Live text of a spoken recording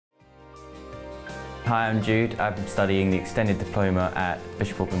Hi, I'm Jude. I'm studying the Extended Diploma at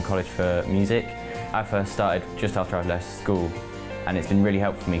Bishop Auckland College for Music. I first started just after I've left school, and it's been really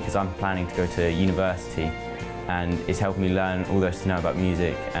helpful for me because I'm planning to go to university, and it's helped me learn all there is to know about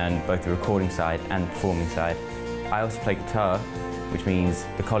music and both the recording side and the performing side. I also play guitar, which means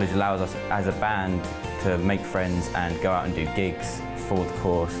the college allows us as a band to make friends and go out and do gigs for the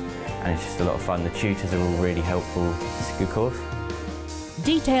course, and it's just a lot of fun. The tutors are all really helpful. It's a good course.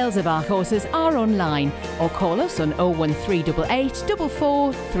 Details of our courses are online, or call us on 01388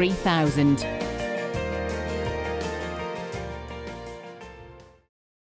 44 3000.